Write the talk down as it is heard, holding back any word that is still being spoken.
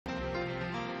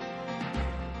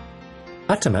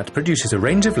Automat produces a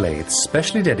range of lathes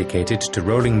specially dedicated to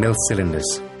rolling mill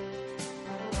cylinders.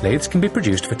 Lathes can be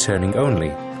produced for turning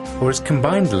only, or as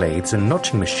combined lathes and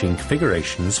notching machine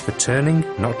configurations for turning,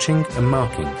 notching and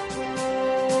marking.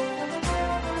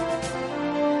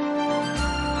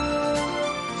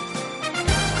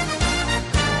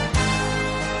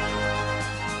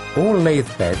 All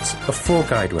lathe beds are 4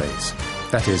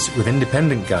 guideways, that is, with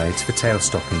independent guides for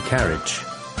tailstock and carriage.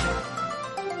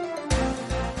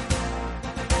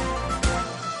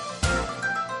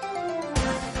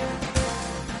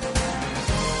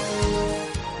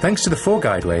 Thanks to the 4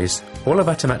 guideways, all of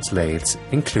Automat's lathes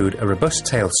include a robust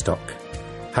tailstock,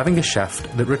 having a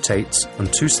shaft that rotates on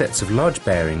 2 sets of large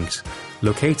bearings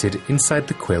located inside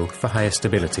the quill for higher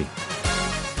stability.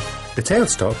 The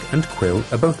tailstock and quill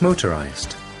are both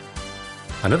motorized.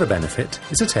 Another benefit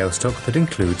is a tailstock that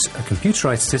includes a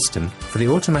computerized system for the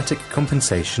automatic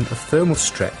compensation of thermal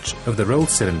stretch of the rolled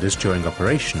cylinders during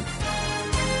operation.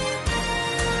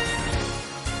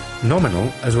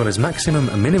 Nominal as well as maximum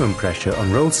and minimum pressure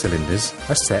on rolled cylinders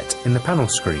are set in the panel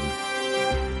screen.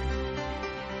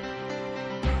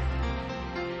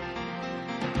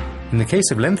 In the case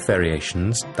of length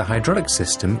variations, the hydraulic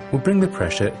system will bring the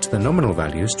pressure to the nominal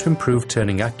values to improve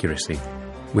turning accuracy.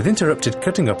 With interrupted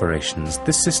cutting operations,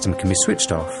 this system can be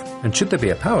switched off, and should there be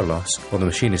a power loss while the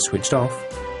machine is switched off,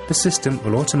 the system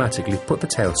will automatically put the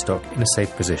tailstock in a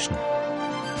safe position.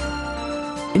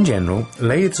 In general,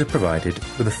 lathes are provided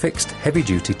with a fixed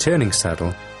heavy-duty turning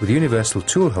saddle with universal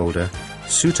tool holder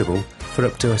suitable for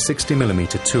up to a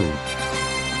 60mm tool.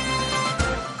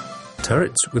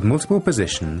 Turrets with multiple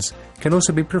positions can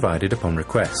also be provided upon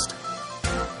request.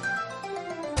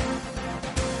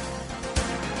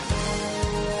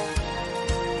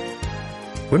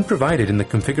 When provided in the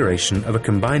configuration of a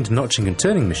combined notching and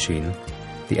turning machine,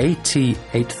 the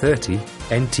AT830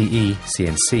 NTE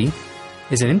CNC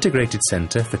is an integrated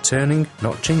centre for turning,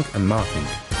 notching and marking.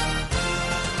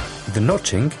 The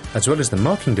notching as well as the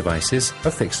marking devices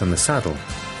are fixed on the saddle,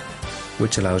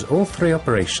 which allows all 3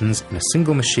 operations in a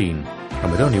single machine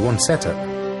and with only one setup.